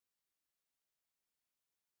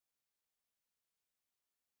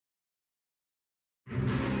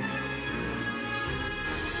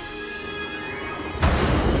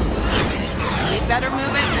better move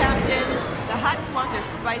it, Captain. The Hutts want their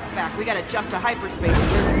spice back. We gotta jump to hyperspace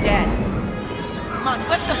or we're dead. Come on,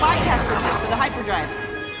 flip the bypass switches for the hyperdrive.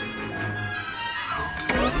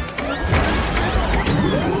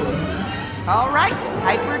 All right,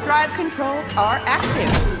 hyperdrive controls are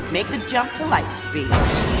active. Make the jump to light speed.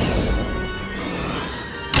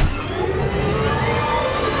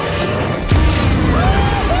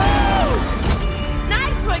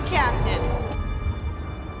 Nice one, Captain.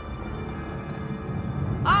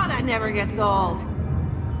 Oh, that never gets old.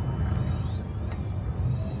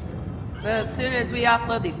 As soon as we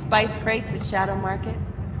offload these spice crates at Shadow Market,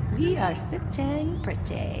 we are sitting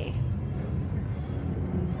pretty.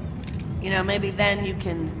 You know, maybe then you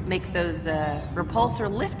can make those repulsor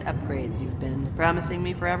lift upgrades you've been promising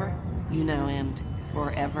me forever. You know, and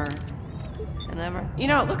forever and ever. You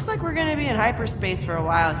know, it looks like we're gonna be in hyperspace for a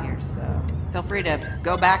while here, so feel free to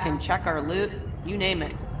go back and check our loot. You name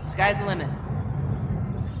it. Sky's the limit.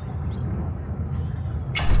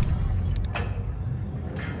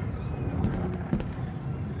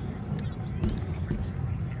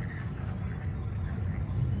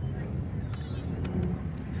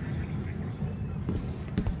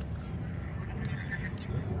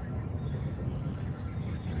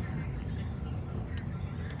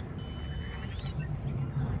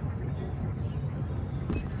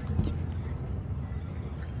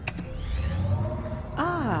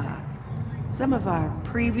 Some of our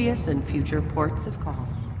previous and future ports of call.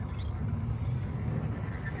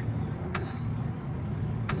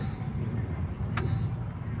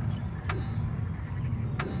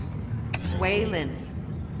 Wayland.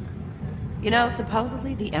 You know,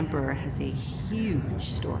 supposedly the Emperor has a huge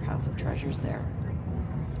storehouse of treasures there.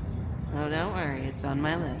 Oh, don't worry, it's on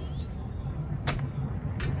my list.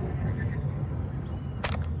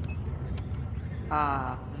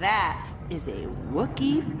 That is a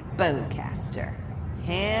Wookiee bowcaster.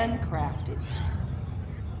 Handcrafted.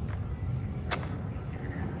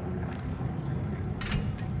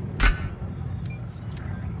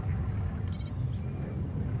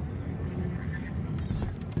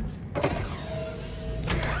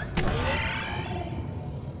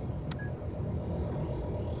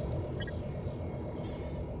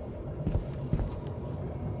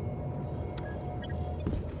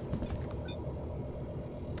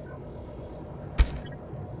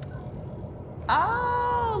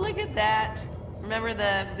 Oh, look at that. Remember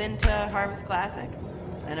the Vinta Harvest Classic?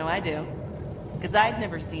 I know I do. Because I'd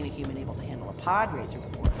never seen a human able to handle a pod racer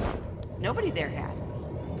before. Nobody there had.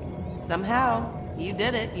 Somehow, you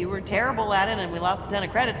did it. You were terrible at it and we lost a ton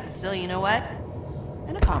of credits, but still, you know what?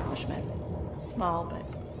 An accomplishment. Small, but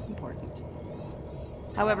important.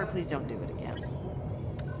 However, please don't do it again.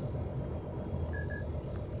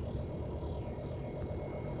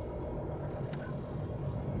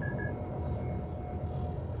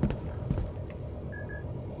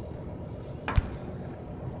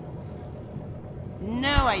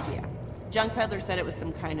 No idea. Junk Peddler said it was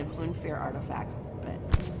some kind of unfair artifact, but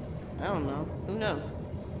I don't know. Who knows?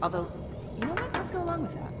 Although, you know what? Let's go along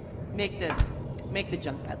with that. Make the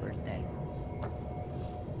Junk Peddler's day.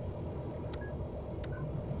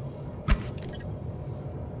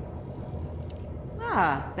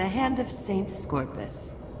 Ah, the Hand of Saint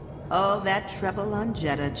Scorpus. Oh, that trouble on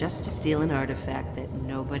Jeddah just to steal an artifact that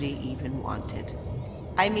nobody even wanted.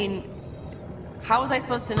 I mean, how was I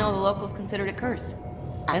supposed to know the locals considered it cursed?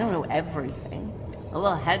 I don't know everything. A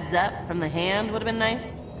little heads up from the Hand would have been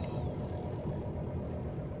nice.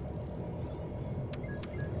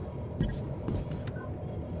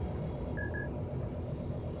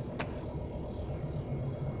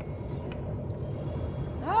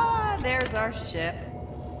 Ah, there's our ship.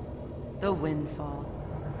 The Windfall.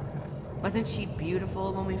 Wasn't she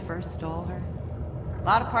beautiful when we first stole her? A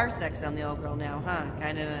lot of parsecs on the old girl now, huh?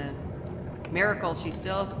 Kind of a miracle she's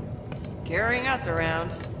still carrying us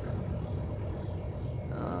around.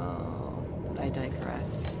 Oh, but I digress.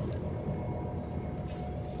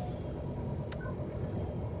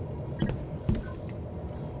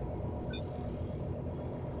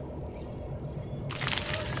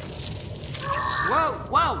 Whoa,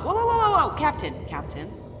 whoa, whoa, whoa, whoa, whoa, whoa, Captain,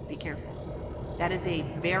 be careful. That is a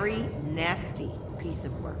very nasty piece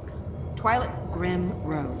of work. Twilight Grim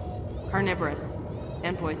Rose. Carnivorous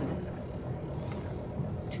and poisonous.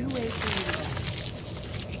 2 ways to use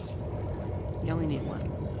that. You only need one.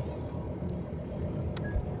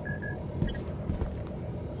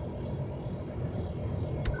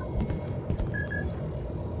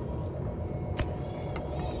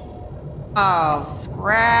 Oh,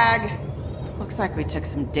 scrag. Looks like we took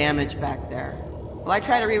some damage back there. While I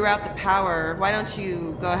try to reroute the power, why don't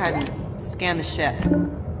you go ahead and scan the ship?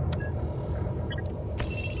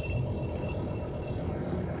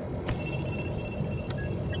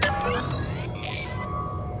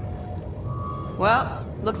 Well,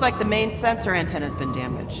 looks like the main sensor antenna's been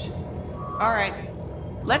damaged. Alright,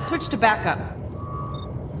 let's switch to backup.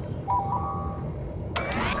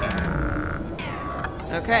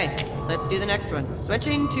 Okay, let's do the next one.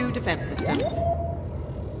 Switching to defense systems.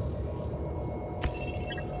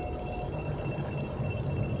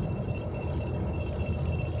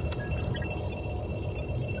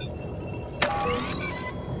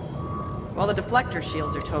 While the deflector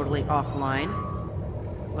shields are totally offline,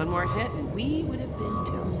 one more hit and we would have been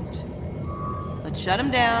toast. Let's shut them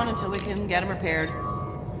down until we can get them repaired.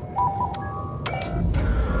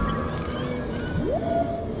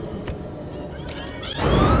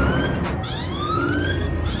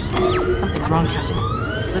 Something's wrong, Captain.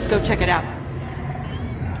 Let's go check it out.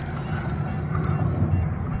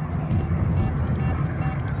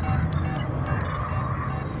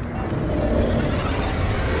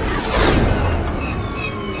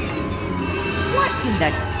 The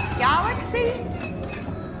galaxy?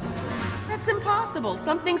 That's impossible.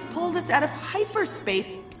 Something's pulled us out of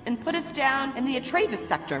hyperspace and put us down in the Atreus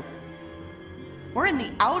sector. We're in the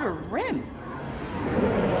outer rim.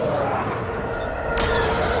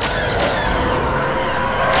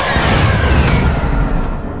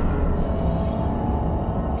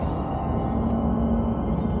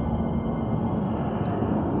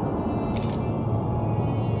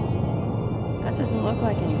 That doesn't look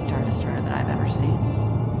like any Star Destroyer that I've ever seen.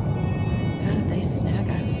 How did they snag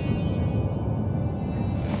us?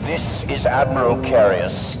 This is Admiral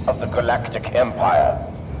Carius of the Galactic Empire.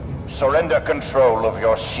 Surrender control of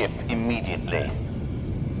your ship immediately.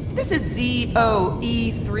 This is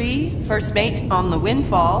ZOE3, first mate on the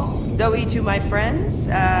Windfall. Zoe to my friends.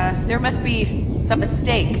 There must be some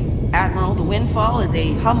mistake. Admiral, the Windfall is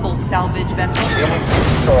a humble salvage vessel.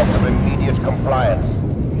 Any sort of immediate compliance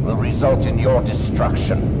will result in your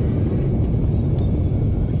destruction.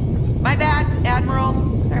 My bad, Admiral.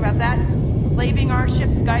 Sorry about that. Slaving our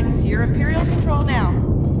ship's guidance to your Imperial control now.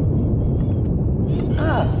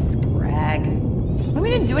 Oh, scrag. Well, we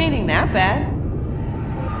didn't do anything that bad.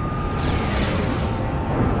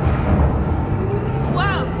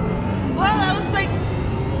 Whoa! Whoa, that looks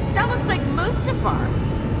like Mustafar.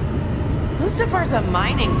 Mustafar's a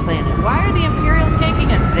mining planet. Why are the Imperials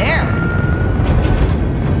taking us there?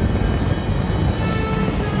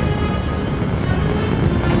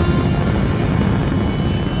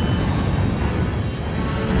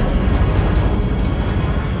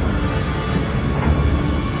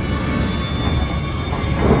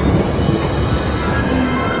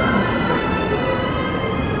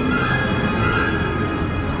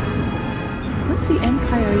 What's the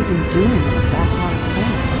Empire even doing on a backlot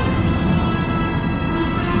planet?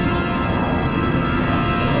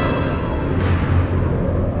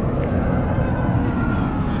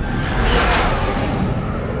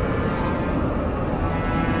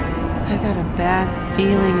 I got a bad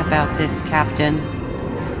feeling about this, Captain.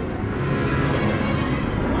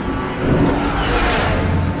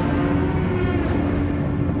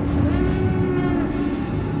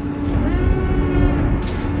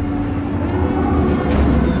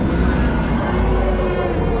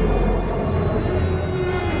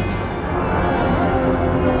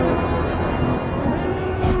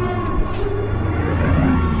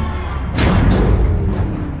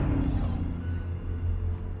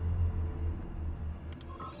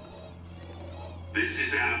 This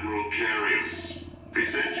is Admiral Carius.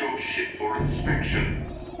 Present your ship for inspection.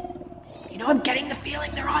 You know, I'm getting the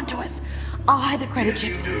feeling they're onto us. I'll hide the credit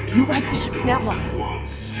chips. You write the ship's navlog.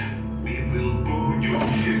 Once, we will board your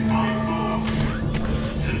ship on board.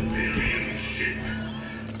 Civilian ship.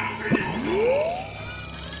 Open your door.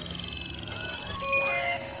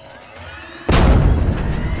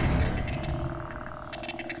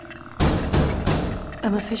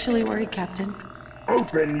 I'm officially worried, Captain.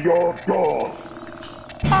 Open your door.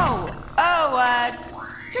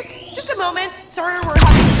 Just a moment. Sorry, we're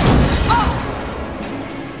having... Oh!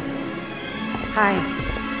 Hi.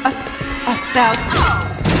 A thousand... Oh!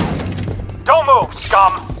 Don't move,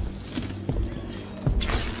 scum!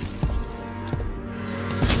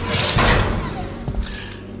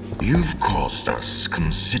 You've caused us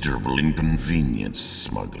considerable inconvenience,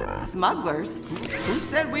 smuggler. Smugglers? Who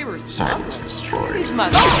said we were Silence smugglers? destroyed.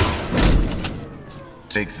 Smugglers?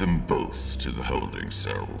 Take them both to the holding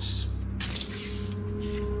cells.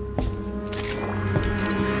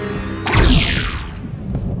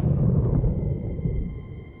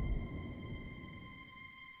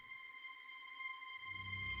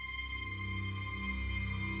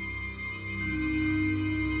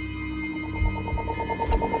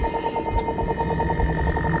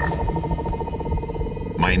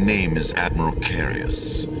 My name is Admiral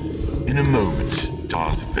Carius. In a moment,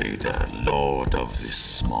 Darth Vader, Lord of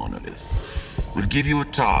this monolith, will give you a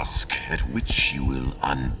task at which you will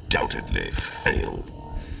undoubtedly fail.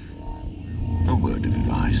 A word of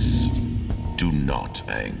advice. Do not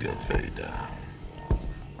anger Vader.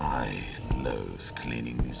 I loathe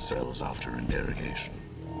cleaning these cells after interrogation.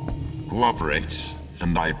 Cooperate,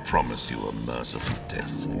 and I promise you a merciful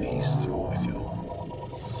death when he's through with you.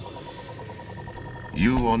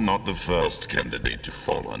 You are not the first candidate to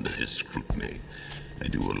fall under his scrutiny,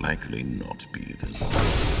 and you will likely not be the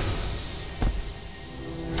last.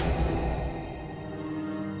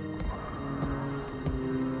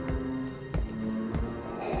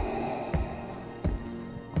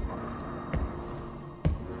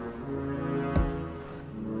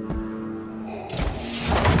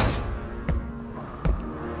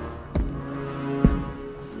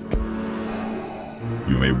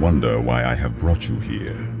 You may wonder why I have brought you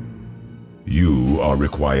here. You are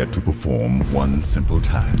required to perform one simple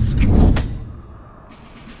task.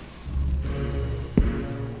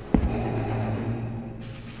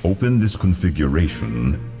 Open this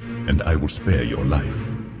configuration, and I will spare your life.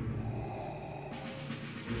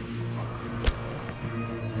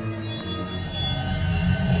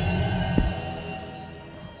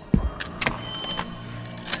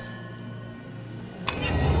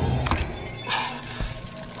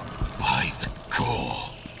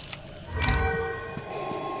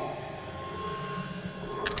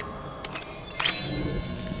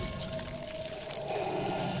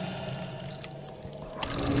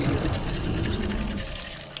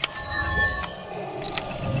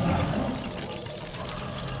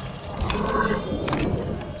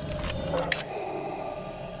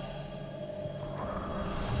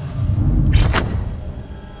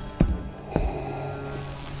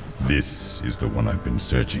 This is the one I've been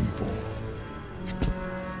searching for.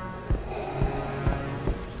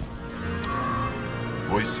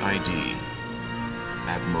 Voice ID,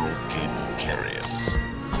 Admiral Cable Carriers.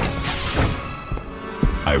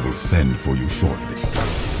 I will send for you shortly.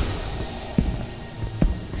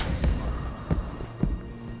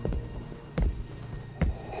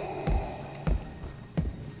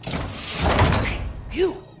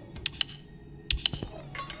 You!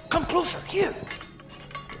 Come closer, you!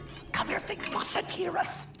 Come here, they mustn't hear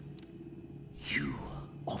us! You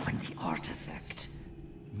open the artifact.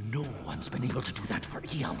 No one's been able to do that for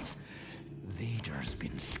eons. Vader's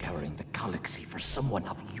been scouring the galaxy for someone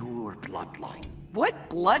of your bloodline. What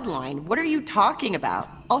bloodline? What are you talking about?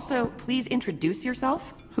 Also, please introduce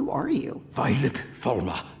yourself. Who are you? Violet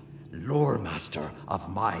Fulma, lore master of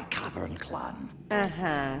my cavern clan.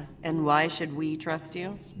 Uh-huh. And why should we trust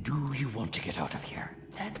you? Do you want to get out of here?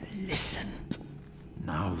 Then listen.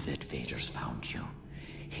 Now that Vader's found you,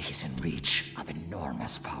 he's in reach of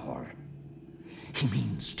enormous power. He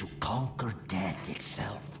means to conquer death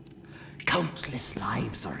itself. Countless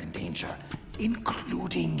lives are in danger,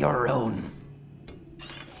 including your own.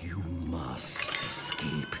 You must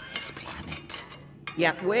escape this planet.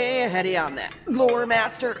 Yeah, way ahead of you on that, lore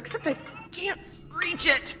master, except I can't reach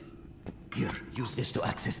it. Here, use this to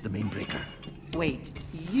access the main breaker. Wait,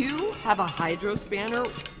 you have a hydro spanner?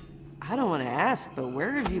 I don't want to ask, but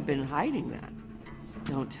where have you been hiding that?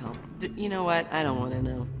 Don't tell me. You know what? I don't want to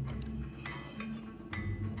know.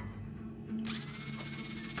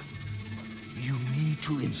 You need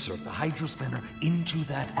to insert the hydro spanner into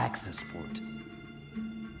that access port.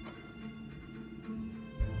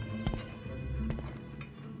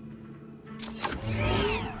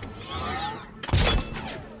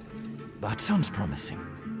 That sounds promising.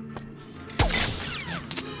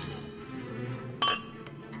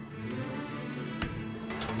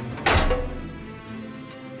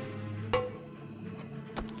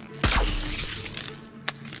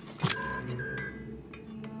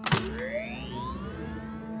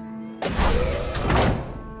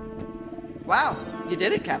 Wow, you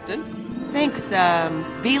did it, Captain. Thanks,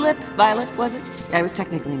 Violet, was it? I was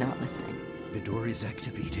technically not listening. The door is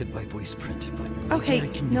activated by voice print, but Okay, I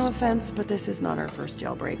can no use... offense, but this is not our first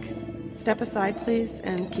jailbreak. Step aside, please,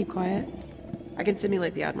 and keep quiet. I can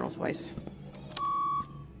simulate the Admiral's voice.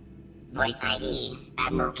 Voice ID,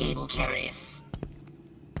 Admiral Cable Carriers.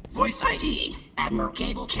 Voice ID, Admiral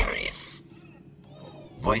Cable Carriers.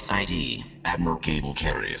 Voice ID, Admiral Cable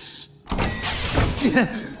Carriers.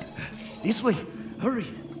 This way, hurry.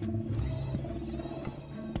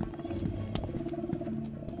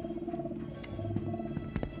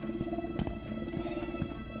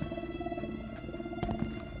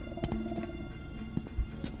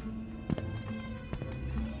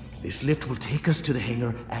 This lift will take us to the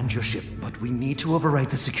hangar and your ship, but we need to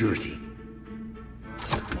override the security.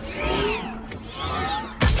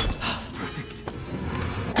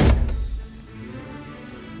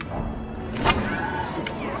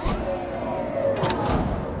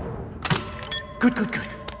 Good, good, good.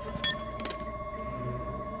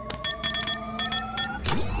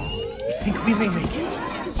 I think we may make it.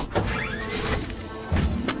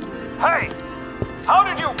 Hey! How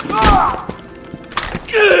did you...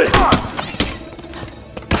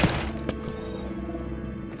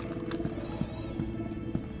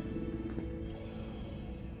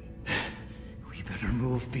 We better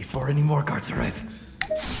move before any more guards arrive.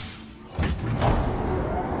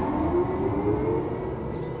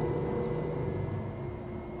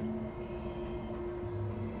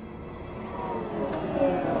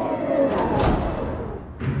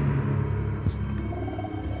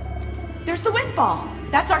 There's the windfall!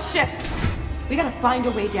 That's our ship! We gotta find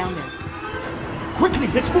a way down there. Quickly,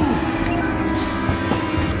 let's move!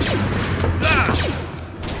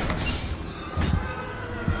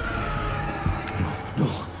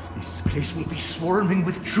 No, this place will be swarming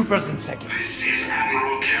with troopers in seconds. This is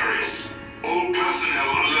Admiral Karras. All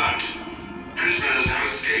personnel alert. Prisoners have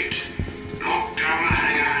escaped. Lock down the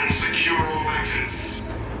hangar and secure all exits.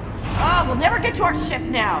 Oh, we'll never get to our ship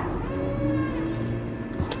now!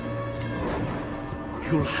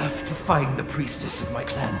 You'll have to find the priestess of my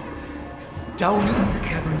clan. Down in the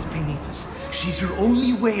caverns beneath us. She's your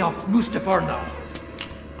only way off Mustafar now.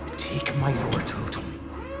 Take my lore totem.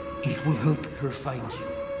 It will help her find you.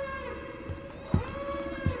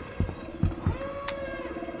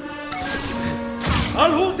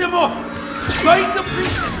 I'll hold them off! Find the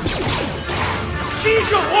priestess!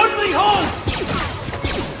 She's your only hope!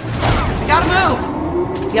 We gotta move!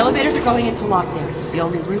 The elevators are going into lockdown. The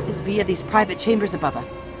only route is via these private chambers above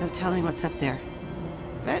us. No telling what's up there.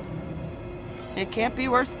 But it can't be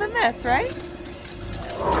worse than this, right? Secure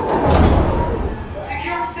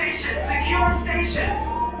stations! Secure stations!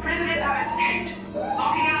 Prisoners have escaped.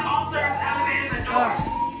 Locking out all service elevators and doors.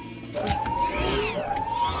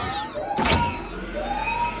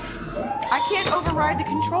 I can't override the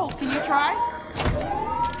controls. Can you try?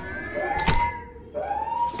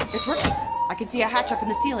 It's working. I can see a hatch up in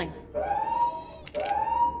the ceiling.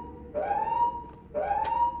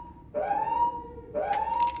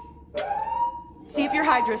 See if your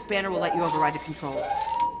hydro spanner will let you override the controls.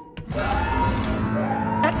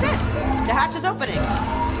 That's it! The hatch is opening!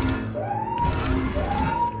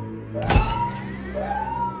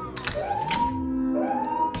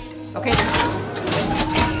 Okay,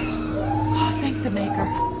 oh, thank the Maker.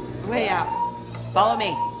 Way out. Follow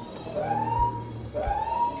me.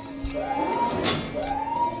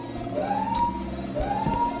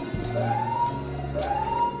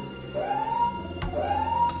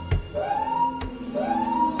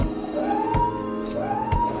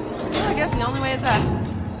 The only way is up.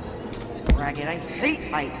 Scrag it, I hate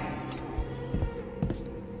heights.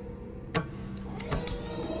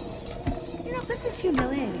 You know, this is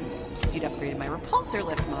humiliating. If you'd upgraded my repulsor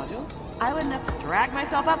lift module, I wouldn't have to drag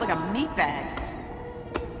myself up like a meat bag.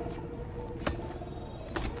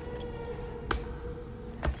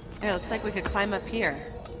 It looks like we could climb up here.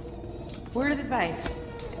 Word of advice.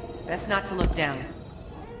 Best not to look down.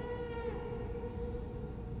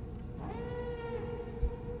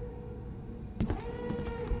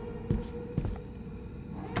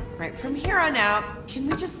 Right, from here on out, can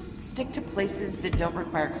we just stick to places that don't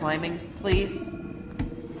require climbing, please?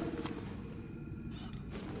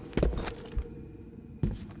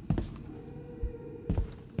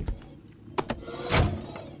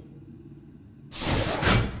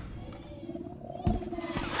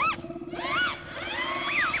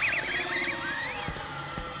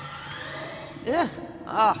 Ugh,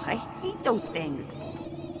 oh, I hate those things.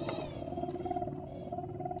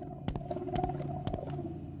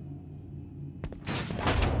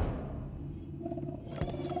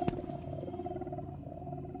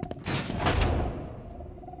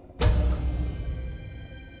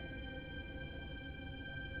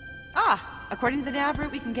 According to the nav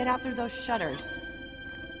route, we can get out through those shutters.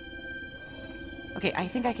 Okay, I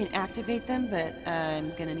think I can activate them, but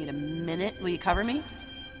I'm gonna need a minute. Will you cover me?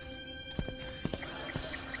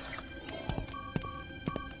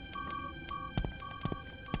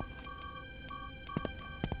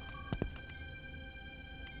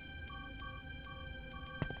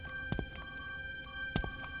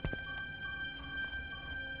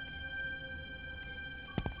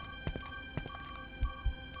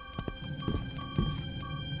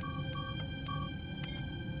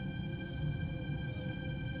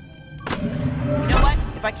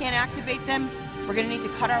 If I can't activate them, we're gonna need to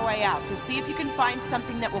cut our way out. So see if you can find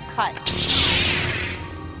something that will cut.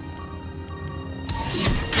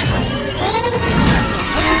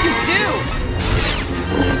 What did you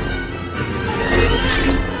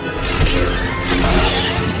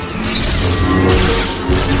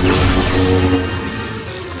do?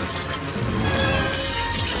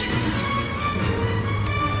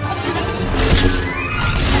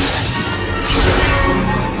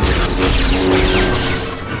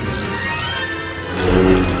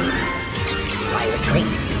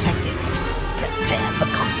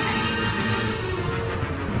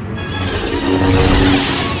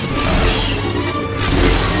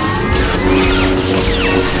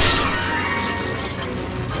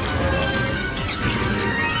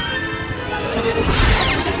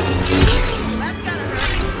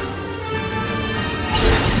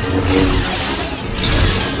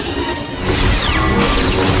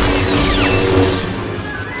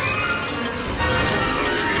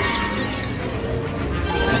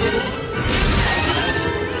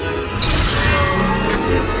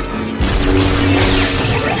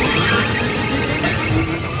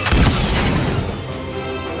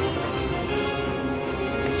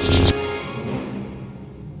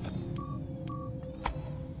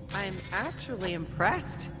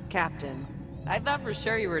 impressed, Captain. I thought for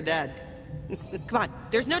sure you were dead. Come on,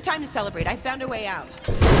 there's no time to celebrate. I found a way out.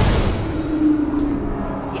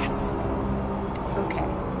 Yes. Okay.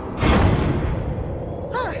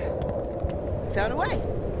 Found a way.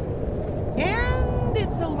 And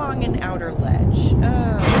it's along an outer ledge.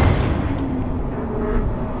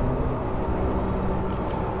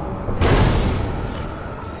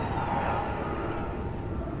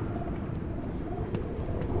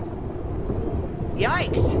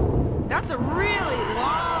 Yikes! That's a really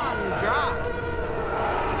long drop.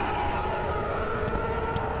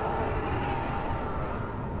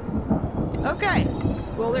 Okay.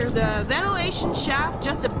 Well, there's a ventilation shaft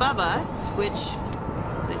just above us, which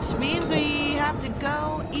means we have to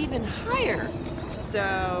go even higher.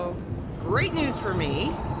 So, great news for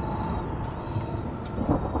me.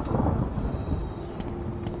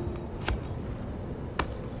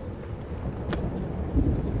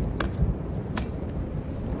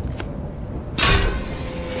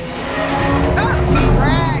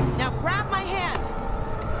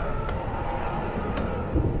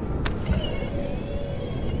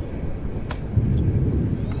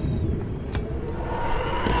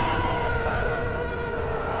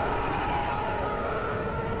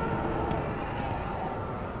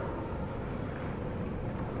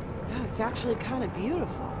 It's actually kind of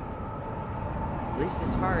beautiful. At least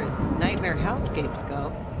as far as nightmare hellscapes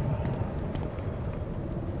go.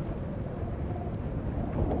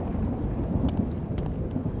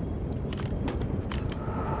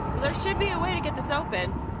 Well, there should be a way to get this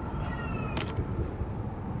open.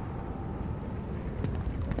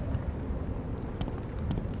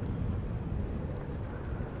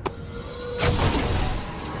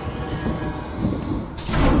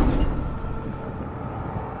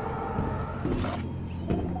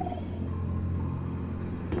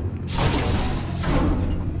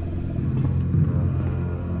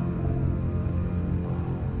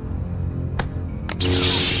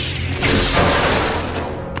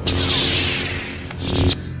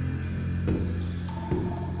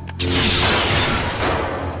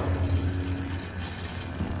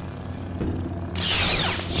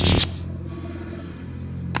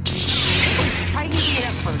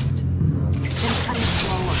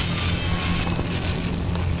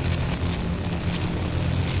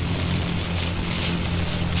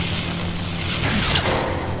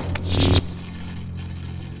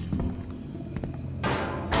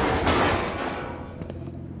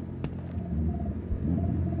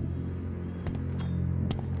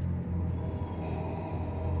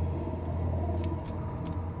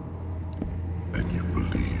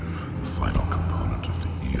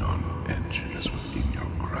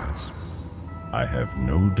 I have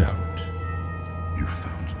no doubt. You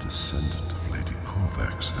found a descendant of Lady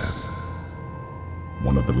Korvax, then?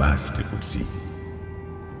 One of the last, it would seem.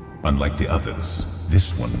 Unlike the others,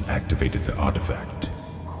 this one activated the artifact.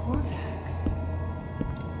 Korvax?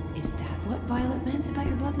 Is that what Violet meant about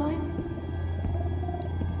your bloodline?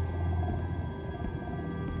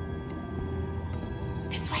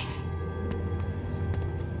 This way.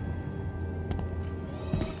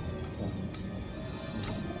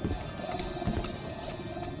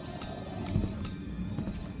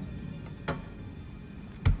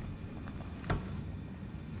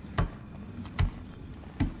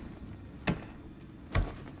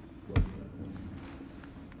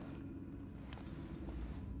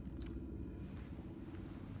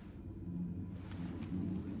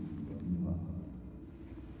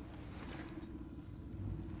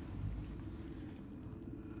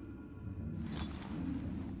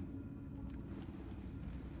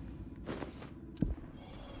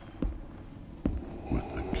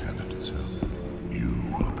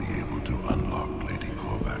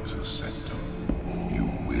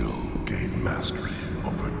 Mastery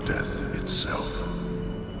over death itself.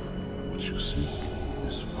 What you seek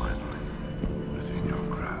is finally within your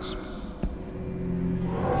grasp.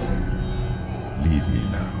 Leave me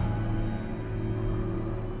now.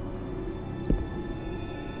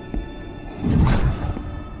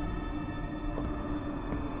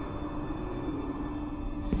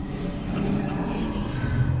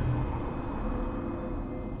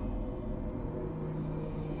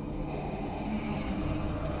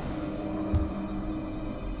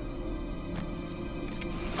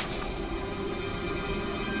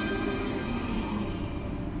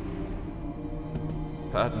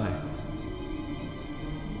 Padme.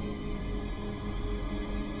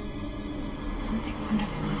 Something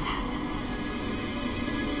wonderful has happened.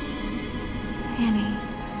 Annie,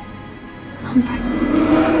 I'm pregnant.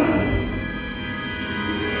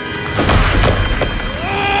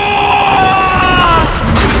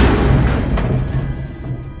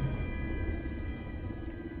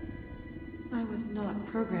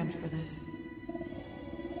 programmed for this.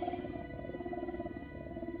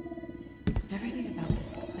 Everything about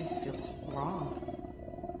this place feels wrong.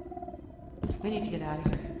 We need to get out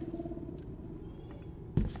of here.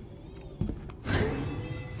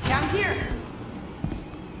 Down here!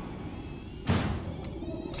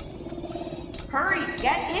 Hurry,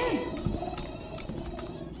 get in!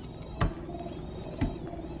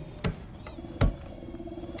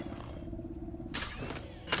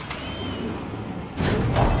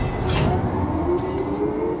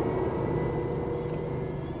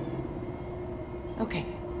 Okay,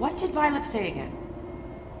 what did Violet say again?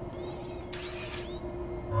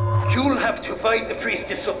 You'll have to find the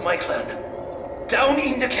priestess of my clan. Down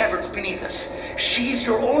in the caverns beneath us. She's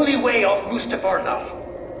your only way off Mustafar now.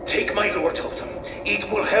 Take my lore totem. It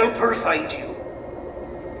will help her find you.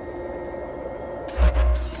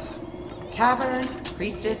 Cavern,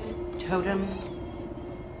 priestess, totem.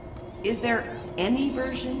 Is there any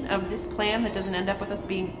version of this plan that doesn't end up with us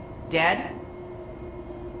being dead?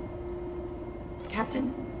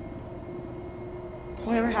 Captain?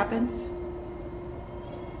 Whatever happens,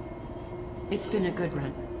 it's been a good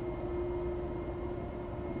run.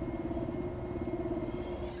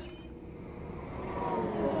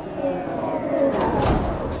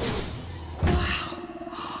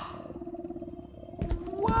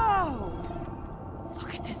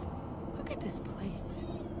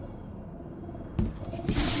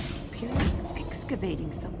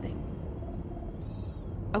 Something.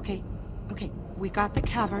 Okay, we got the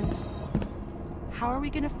caverns. How are we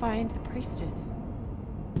gonna find the priestess?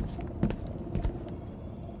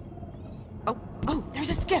 Oh, there's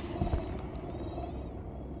a skiff!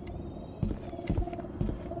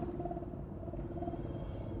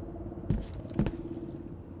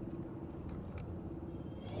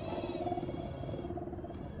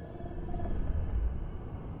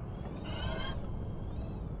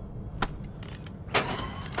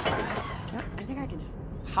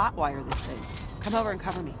 Hotwire this thing. Come over and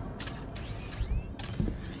cover me.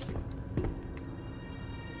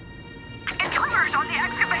 Intruders on the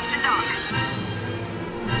excavation dock!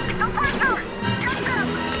 The prisoners! Get them!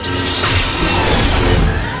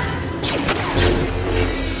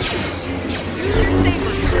 Use your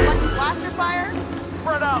sabers. Like blaster fire?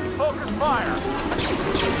 Spread out. Focus fire.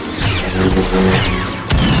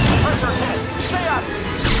 Pressure hit. Stay up.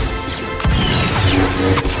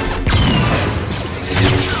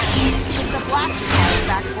 The blaster fire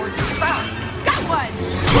back towards you. Got one!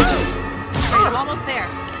 Woo! Okay, I'm almost there.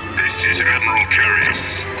 This is Admiral Carius.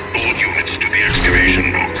 All units to the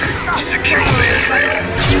excavation dock. Secure the area.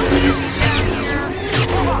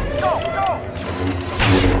 Move on. Go.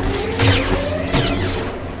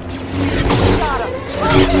 Got him.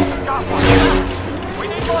 Got one. We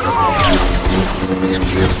need more cover.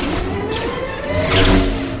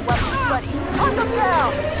 Weapons ready. Hunt them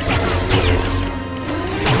down.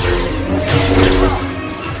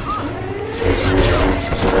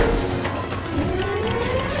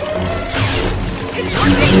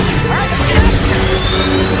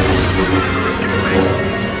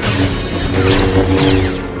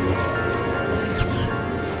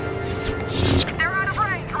 They're out of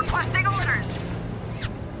range. Requesting orders.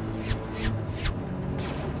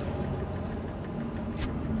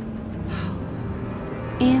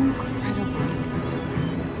 Incredible.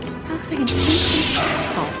 That looks like an ancient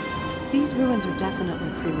castle. These ruins are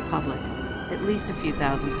definitely pre-Republic. At least a few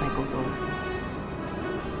thousand cycles old.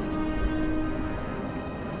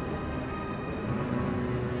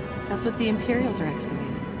 That's what the Imperials are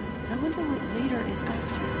excavating. I wonder what Vader is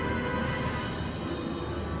after.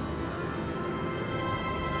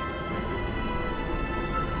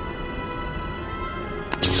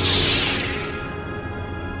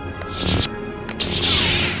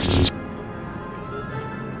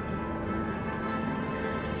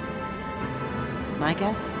 My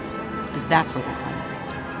guess is that's where we'll find the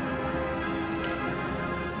priestess.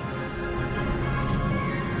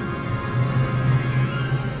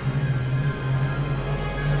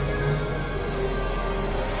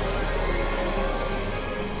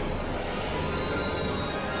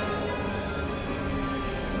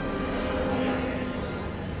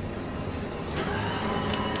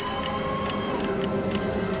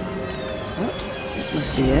 This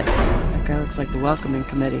must be it. That guy looks like the welcoming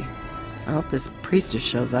committee. I hope this priestess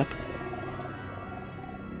shows up.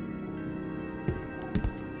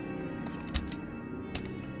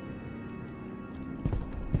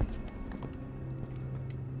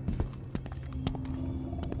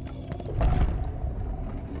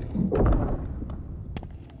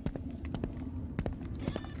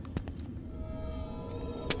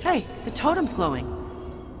 Hey, the totem's glowing.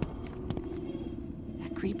 That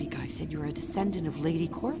creepy guy said you were a descendant of Lady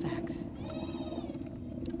Korvax.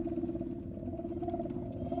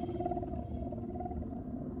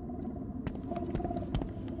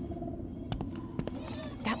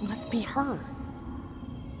 That must be her.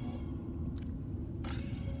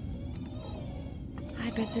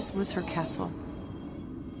 I bet this was her castle.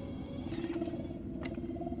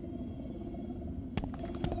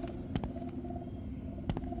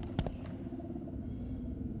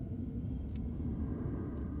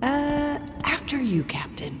 After you,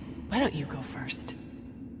 Captain. Why don't you go first?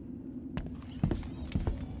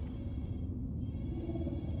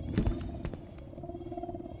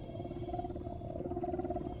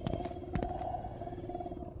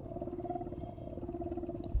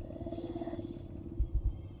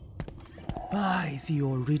 By the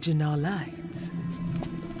original light.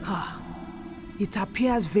 It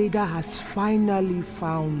appears Vader has finally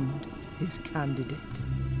found his candidate.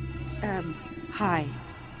 Hi.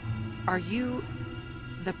 Are you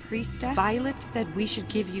the priestess? Violet said we should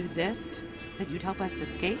give you this, that you'd help us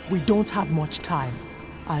escape? We don't have much time.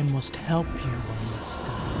 I must help you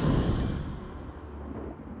understand.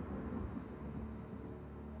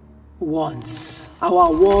 Once,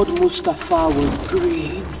 our world Mustafar was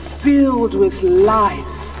green, filled with life.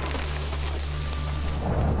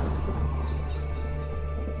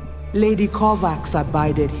 Lady Korvax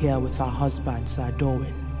abided here with her husband, Sir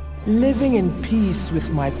Dorwin, living in peace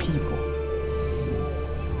with my people.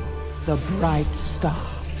 The bright star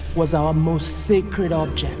was our most sacred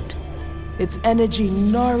object. Its energy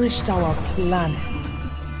nourished our planet.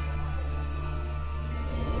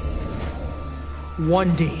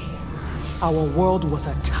 One day, our world was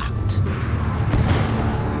attacked.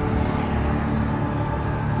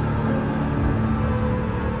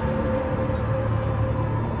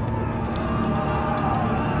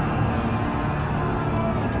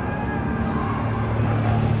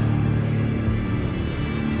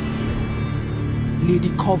 Lady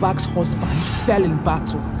Korvax's husband fell in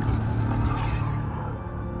battle.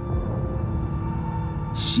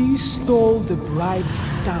 She stole the bright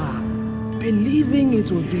star, believing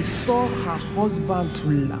it would restore her husband to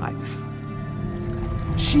life.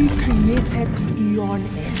 She created the Eon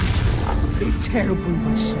End, a terrible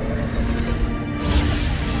machine.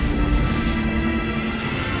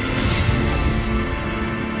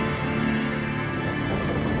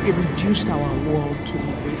 It reduced our world to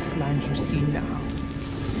the wasteland you see now.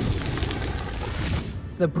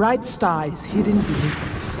 The bright star is hidden beneath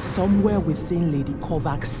us, somewhere within Lady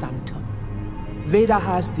Korvax's sanctum. Vader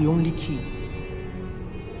has the only key.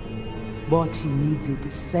 But he needs a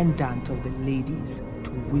descendant of the ladies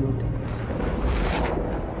to wield it.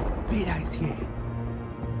 Vader is here.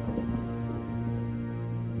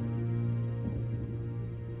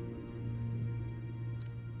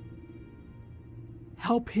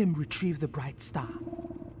 Help him retrieve the bright star.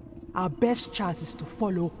 Our best chance is to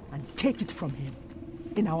follow and take it from him.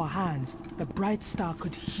 In our hands, the bright star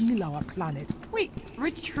could heal our planet. Wait,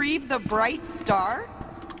 retrieve the bright star?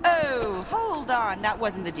 Oh, hold on. That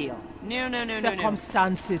wasn't the deal. No.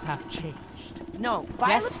 Circumstances have changed. No,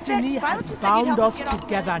 Destiny has bound us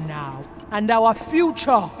together now, and our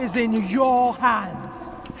future is in your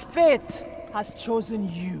hands. Fate has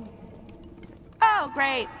chosen you. Oh,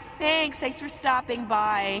 great. Thanks for stopping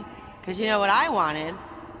by. Because you know what I wanted?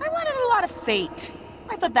 I wanted a lot of fate.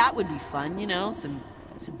 I thought that would be fun, you know, some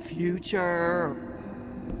future.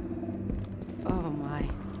 Oh my.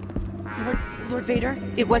 Lord Vader,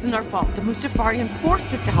 it wasn't our fault. The Mustafarian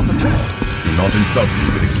forced us to help him. Do not insult me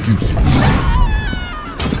with excuses.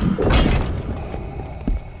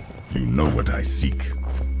 You know what I seek.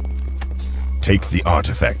 Take the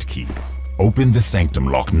artifact key. Open the sanctum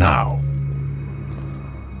lock now.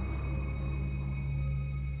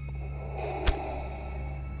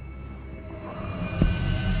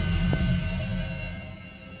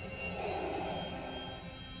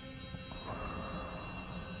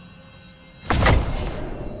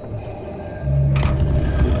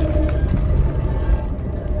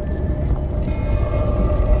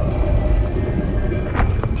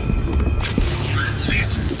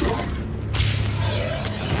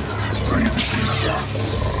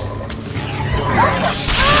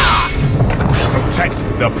 Protect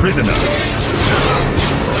the prisoner!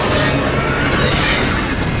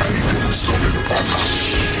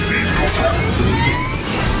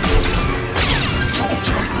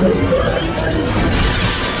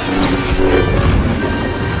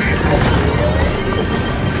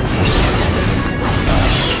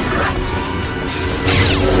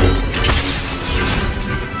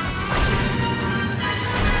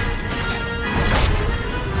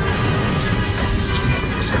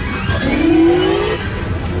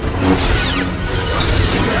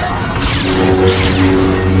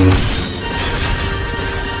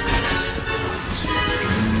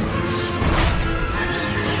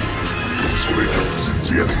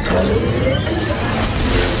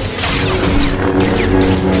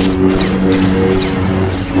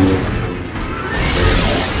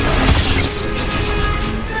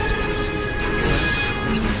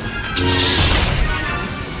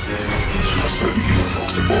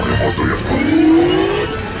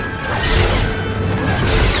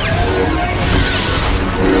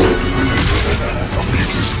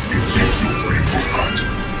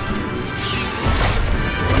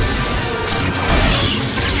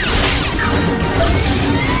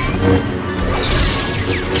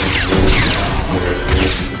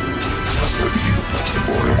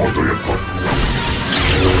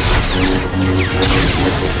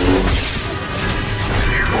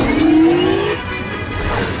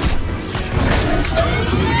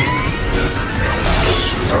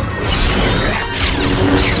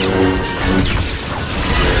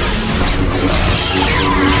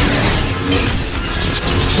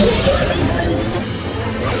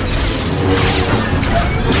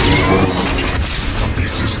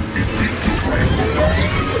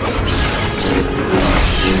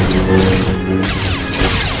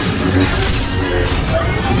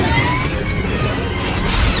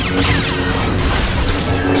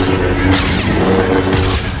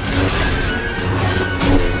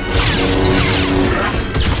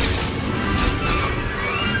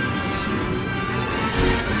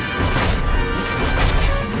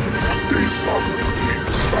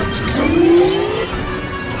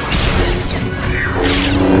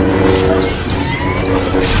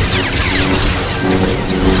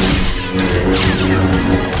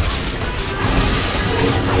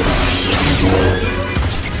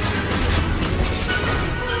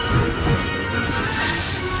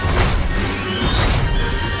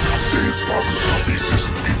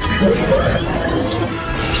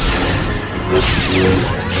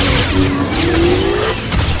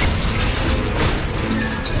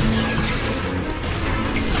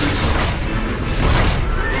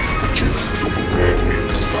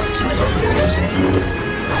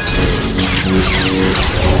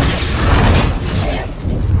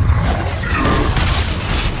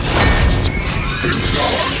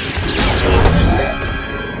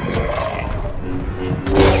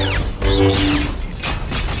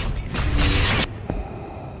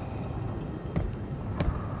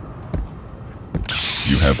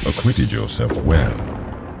 You have acquitted yourself well.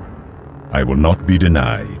 I will not be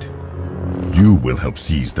denied. You will help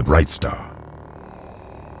seize the Bright Star.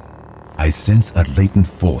 I sense a latent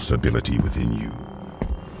force ability within you.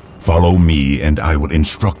 Follow me and I will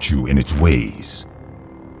instruct you in its ways.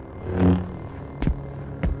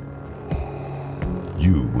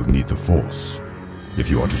 You will need the Force if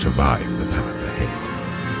you are to survive the path ahead.